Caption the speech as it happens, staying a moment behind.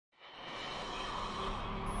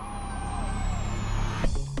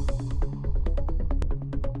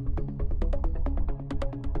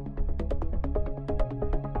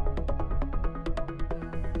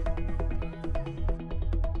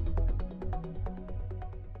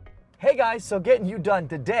Hey guys, so getting you done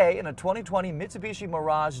today in a 2020 Mitsubishi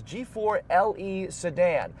Mirage G4 LE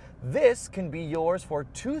sedan. This can be yours for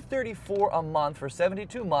 $234 a month for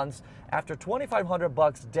 72 months after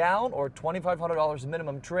 $2,500 down or $2,500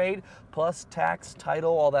 minimum trade plus tax,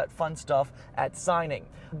 title, all that fun stuff at signing.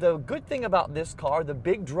 The good thing about this car, the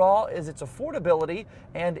big draw, is its affordability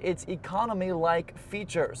and its economy-like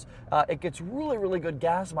features. It gets really good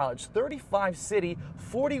gas mileage, 35 city,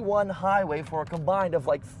 41 highway for a combined of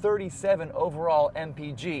like 37 overall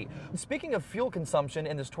MPG. Speaking of fuel consumption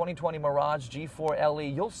in this 2020 Mirage G4 LE,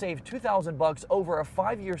 you'll save $2,000 over a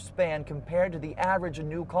 5-year span compared to the average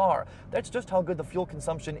new car. That's just how good the fuel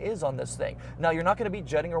consumption is on this thing. Now, you're not going to be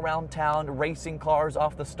jetting around town racing cars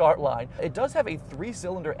off the start line. It does have a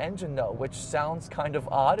 3-cylinder engine though, which sounds kind of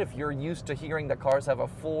odd if you're used to hearing that cars have a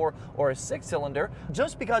 4 or a 6-cylinder.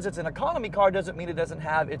 Just because it's an economy car doesn't mean it doesn't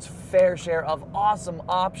have its fair share of awesome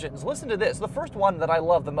options. Listen to this. The first one that I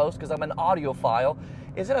love the most, because I'm an audiophile,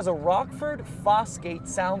 is it has a Rockford Fosgate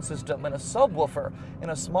sound system and a subwoofer. In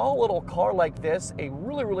a small little car like this, a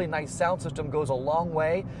really nice sound system goes a long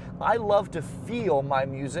way. I love to feel my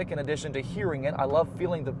music in addition to hearing it. I love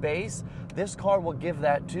feeling the bass. This car will give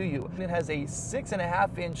that to you. It has a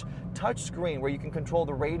 6.5-inch touchscreen where you can control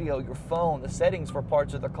the radio, your phone, the settings for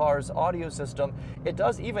parts of the car's audio system. It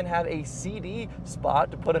does even have a CD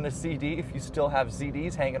spot to put in a CD if you still have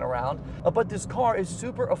CDs hanging around. But this car is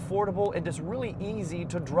super affordable and just really easy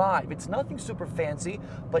to drive. It's nothing super fancy,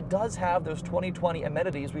 but does have those 2020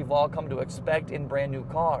 amenities we've all come to expect in brand new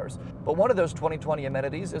cars. But one of those 2020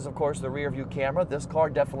 amenities is, of course, the rear view camera. This car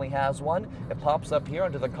definitely has one. It pops up here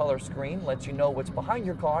under the color screen, lets you know what's behind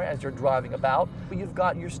your car as you're driving about. You've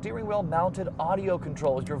got your steering wheel mounted audio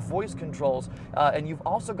controls, your voice controls, and you've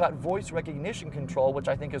also got voice recognition control, which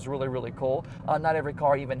I think is really cool. Not every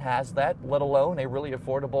car even has that, let alone a really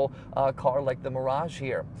affordable car like the Mirage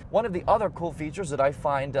here. One of the other cool features that I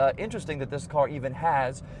find interesting that this car even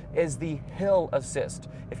has is the hill assist.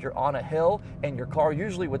 If you're on a hill and your car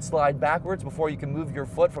usually would slide backwards before you can move your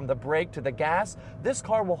foot from the brake to the gas, this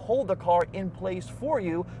car will hold the car in place for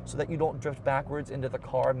you so that you don't drift backwards into the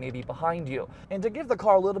car maybe behind you. And to give the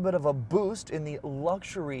car a little bit of a boost in the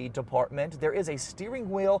luxury department, there is a steering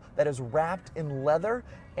wheel that is wrapped in leather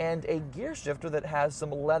and a gear shifter that has some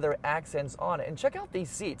leather accents on it. And check out these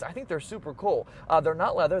seats. I think they're super cool. They're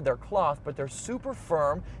not leather, they're cloth, but they're super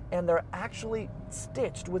firm and they're actually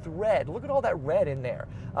stitched with red. Look at all that red in there.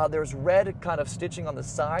 There's red kind of stitching on the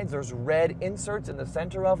sides. There's red inserts in the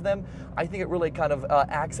center of them. I think it really kind of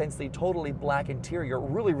accents the totally black interior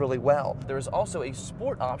really well. There's also a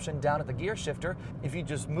sport option down at the gear shifter. If you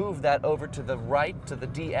just move that over to the right to the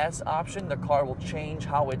DS option, the car will change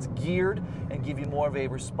how it's geared and give you more of a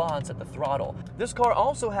response at the throttle. This car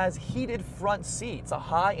also has heated front seats, a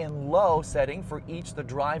high and low setting for each the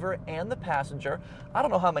driver and the passenger. I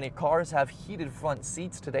don't know how many cars have heated front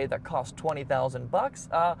seats today that cost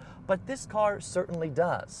 $20,000, but this car certainly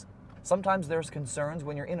does. Sometimes there's concerns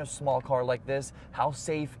when you're in a small car like this, how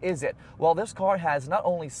safe is it? Well, this car has not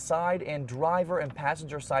only side and driver and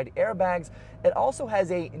passenger side airbags, it also has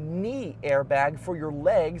a knee airbag for your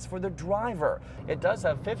legs for the driver. It does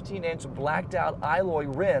have 15-inch blacked out alloy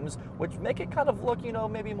rims, which make it kind of look, you know,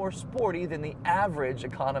 maybe more sporty than the average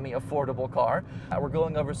economy affordable car. We're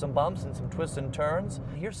going over some bumps and some twists and turns.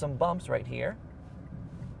 Here's some bumps right here.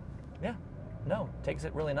 Yeah. No, takes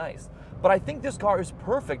it really nice. But I think this car is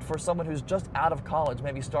perfect for someone who's just out of college,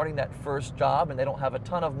 maybe starting that first job and they don't have a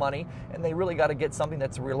ton of money and they really got to get something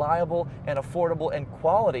that's reliable and affordable and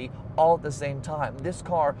quality all at the same time. This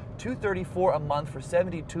car, $234 a month for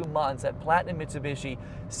 72 months at Platinum Mitsubishi,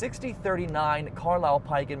 6039 Carlisle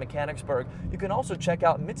Pike in Mechanicsburg. You can also check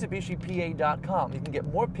out MitsubishiPA.com. You can get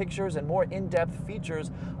more pictures and more in-depth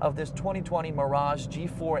features of this 2020 Mirage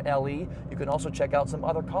G4 LE. You can also check out some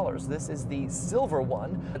other colors. This is the silver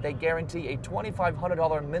one. They guarantee a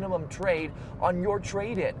 $2,500 minimum trade on your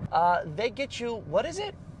trade-in. They get you, what is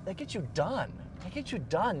it? They get you done. They get you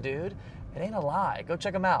done, dude. It ain't a lie. Go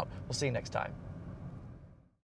check them out. We'll see you next time.